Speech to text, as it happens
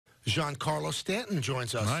Giancarlo Stanton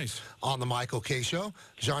joins us on the Michael K. Show.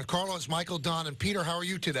 Giancarlo, it's Michael, Don, and Peter. How are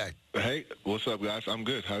you today? Hey, what's up, guys? I'm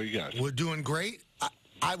good. How are you guys? We're doing great.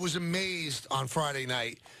 I was amazed on Friday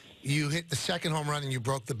night. You hit the second home run and you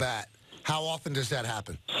broke the bat. How often does that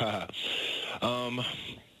happen?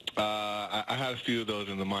 I had a few of those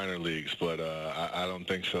in the minor leagues, but I don't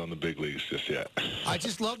think so in the big leagues just yet. I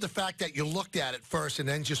just love the fact that you looked at it first and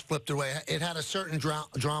then just flipped it away. It had a certain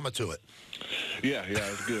drama to it. Yeah, it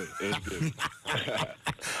was good. It was good.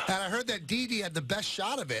 And I heard that Didi had the best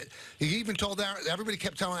shot of it. He even told everybody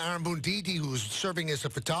kept telling Aaron Boone Didi, who was serving as a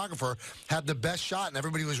photographer, had the best shot, and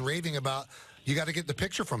everybody was raving about, you got to get the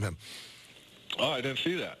picture from him. Oh, I didn't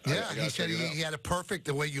see that. Yeah, he said he had it perfect,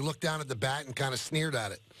 the way you looked down at the bat and kind of sneered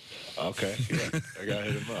at it. Okay, yeah, I got to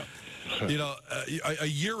hit him up. You know, a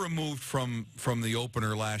year removed from the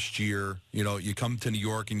opener last year, you know, you come to New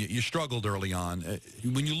York and you struggled early on.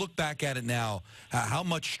 When you look back at it now, how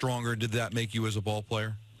much stronger did that make you as a ball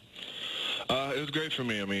player? It was great for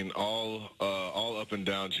me. I mean, all up and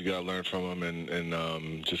downs, you got to learn from them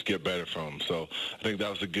and just get better from them. So I think that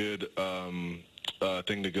was a good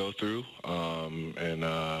thing to go through, and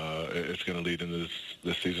it's going to lead into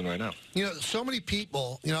this season right now. You know, so many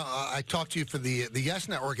people, you know, I talked to you for the Yes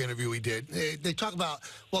Network interview we did. They talk about,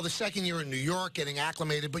 well, the second year in New York, getting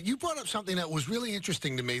acclimated, but you brought up something that was really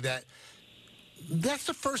interesting to me, that's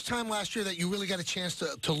the first time last year that you really got a chance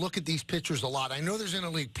to look at these pitchers a lot. I know there's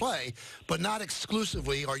interleague play, but not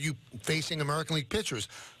exclusively are you facing American League pitchers.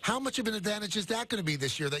 How much of an advantage is that going to be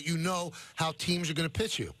this year, that you know how teams are going to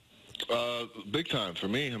pitch you? Big time for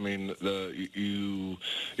me. I mean, you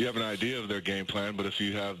have an idea of their game plan, but if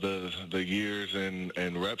you have the years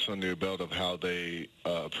and reps under your belt of how they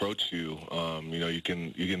approach you, you know, you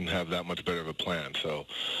can have that much better of a plan. So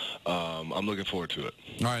I'm looking forward to it.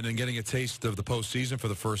 All right, and getting a taste of the postseason for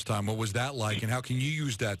the first time, what was that like, and how can you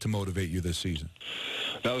use that to motivate you this season?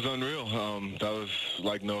 That was unreal. That was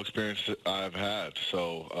like no experience that I've had.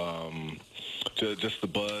 So just the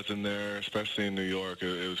buzz in there, especially in New York,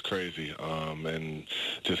 it was crazy. And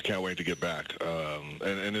just can't wait to get back.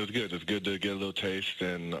 And it was good. It's good to get a little taste,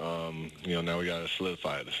 and you know, now we got to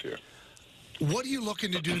solidify it this year. What are you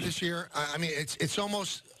looking to do this year? I mean, it's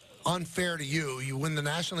almost unfair to you. You win the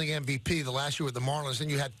National League MVP the last year with the Marlins,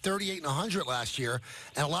 and you had 38 and 100 last year.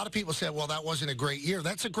 And a lot of people said, well, that wasn't a great year.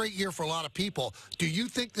 That's a great year for a lot of people. Do you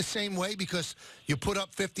think the same way, because you put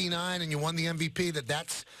up 59 and you won the MVP,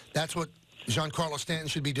 that's what Giancarlo Stanton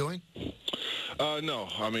should be doing? No,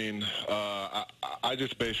 I mean, I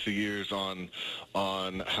just base the years on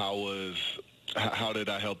how did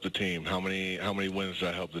I help the team? How many wins did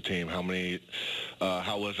I help the team? How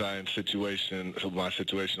was I in my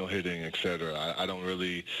situational hitting, et I don't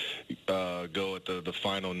really go at the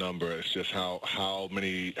final number. It's just how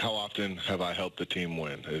often have I helped the team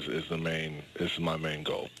win is my main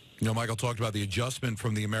goal. You know, Michael talked about the adjustment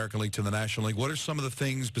from the American League to the National League. What are some of the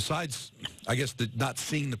things, besides, I guess, not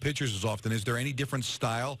seeing the pitchers as often? Is there any different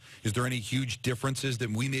style? Is there any huge differences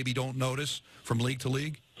that we maybe don't notice from league to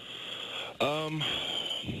league?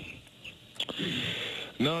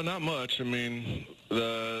 No, not much. I mean,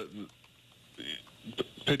 the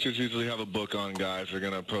pitchers usually have a book on guys. They're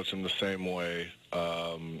going to approach them the same way,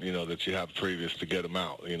 you know, that you have previous to get them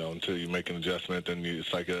out, you know, until you make an adjustment. Then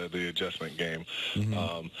it's like the adjustment game.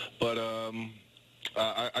 Mm-hmm. But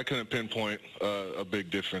I couldn't pinpoint a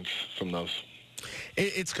big difference from those.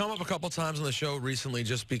 It's come up a couple times on the show recently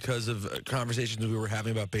just because of conversations we were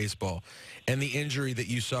having about baseball and the injury that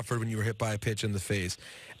you suffered when you were hit by a pitch in the face.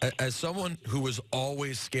 As someone who was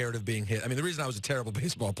always scared of being hit, I mean, the reason I was a terrible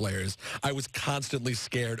baseball player is I was constantly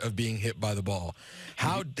scared of being hit by the ball.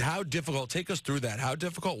 How difficult, take us through that, how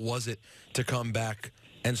difficult was it to come back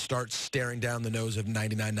and start staring down the nose of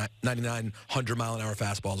 99, 100-mile-an-hour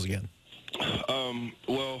fastballs again?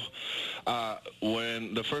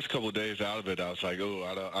 When the first couple of days out of it, I was like, oh,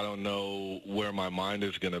 I don't know where my mind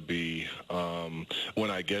is going to be when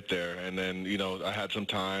I get there. And then, you know, I had some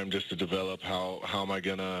time just to develop how am I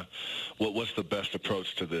going to, what's the best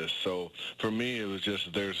approach to this. So for me, it was just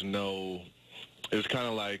it was kind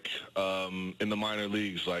of like in the minor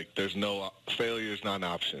leagues, like failure is not an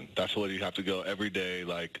option. That's what you have to go every day.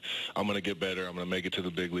 Like, I'm going to get better. I'm going to make it to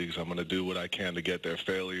the big leagues. I'm going to do what I can to get there.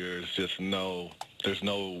 Failure is just there's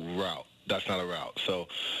no route. That's not a route. So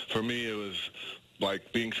for me, it was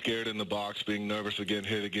like being scared in the box, being nervous of getting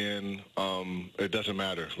hit again. It doesn't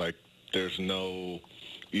matter. Like, there's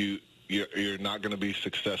you're not going to be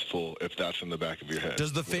successful if that's in the back of your head.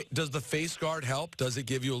 Does the face guard help? Does it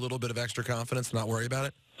give you a little bit of extra confidence to not worry about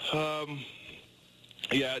it?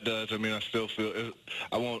 Yeah, it does. I mean, I still feel it,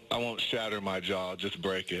 I won't shatter my jaw, I'll just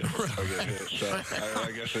break it. I get hit. So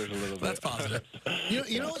I guess there's a little bit. That's positive.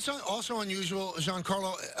 You know what's also unusual,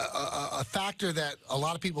 Giancarlo? A factor that a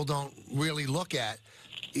lot of people don't really look at.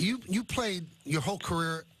 You played your whole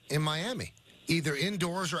career in Miami, either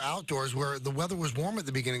indoors or outdoors, where the weather was warm at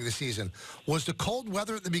the beginning of the season. Was the cold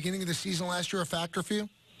weather at the beginning of the season last year a factor for you?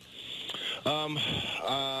 I'm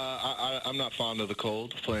not fond of the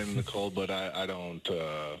cold, playing in the cold, but I don't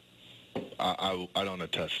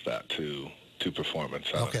attest that to performance.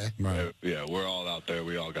 Okay. Right. Yeah, we're all out there.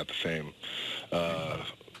 We all got the same, got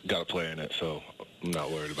to play in it, so I'm not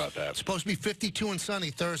worried about that. It's supposed to be 52 and sunny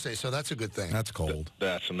Thursday, so that's a good thing. That's cold.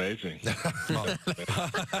 That's amazing. I'm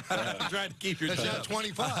trying to keep your It's not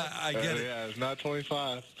 25. I get it. Yeah, it's not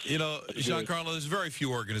 25. You know, Giancarlo, there's very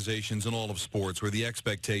few organizations in all of sports where the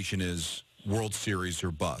expectation is World Series or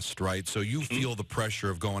bust, right? So you feel the pressure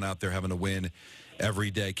of going out there having to win every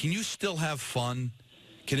day. Can you still have fun?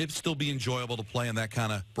 Can it still be enjoyable to play in that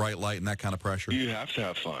kind of bright light and that kind of pressure? You have to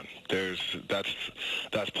have fun.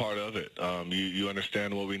 That's part of it. You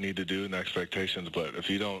understand what we need to do and the expectations, but if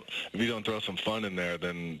you don't throw some fun in there,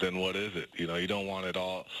 then what is it? You know, you don't want it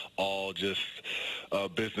all just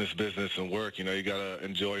business and work. You know, you got to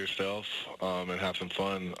enjoy yourself and have some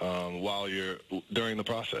fun while you're during the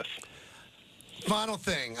process. Final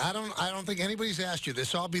thing. I don't think anybody's asked you this,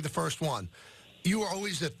 so I'll be the first one. You are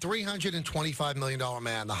always the $325 million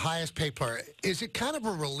man, the highest paid player. Is it kind of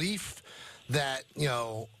a relief that, you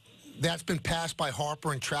know, that's been passed by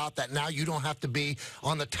Harper and Trout, that now you don't have to be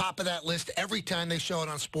on the top of that list every time they show it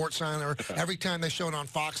on SportsCenter, every time they show it on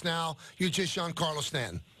Fox now? You're just Giancarlo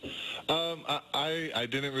Stanton. I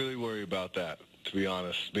didn't really worry about that, to be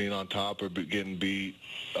honest. Being on top or getting beat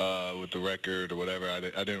with the record or whatever, I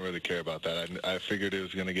didn't really care about that. I figured it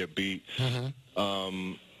was going to get beat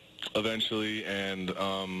eventually, and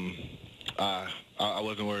I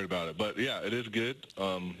wasn't worried about it. But, yeah, it is good.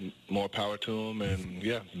 More power to them, and,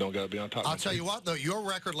 yeah, don't got to be on top. I'll tell you what, though, your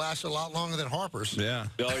record lasted a lot longer than Harper's. Yeah.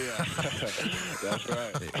 Oh, yeah. That's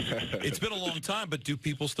right. It's been a long time, but do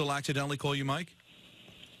people still accidentally call you Mike?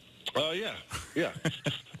 Oh, yeah. Yeah.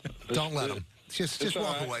 Don't let them. Just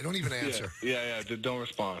walk right. away. Don't even answer. Yeah. Don't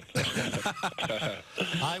respond.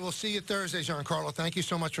 I will see you Thursday, Giancarlo. Thank you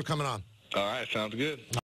so much for coming on. All right. Sounds good.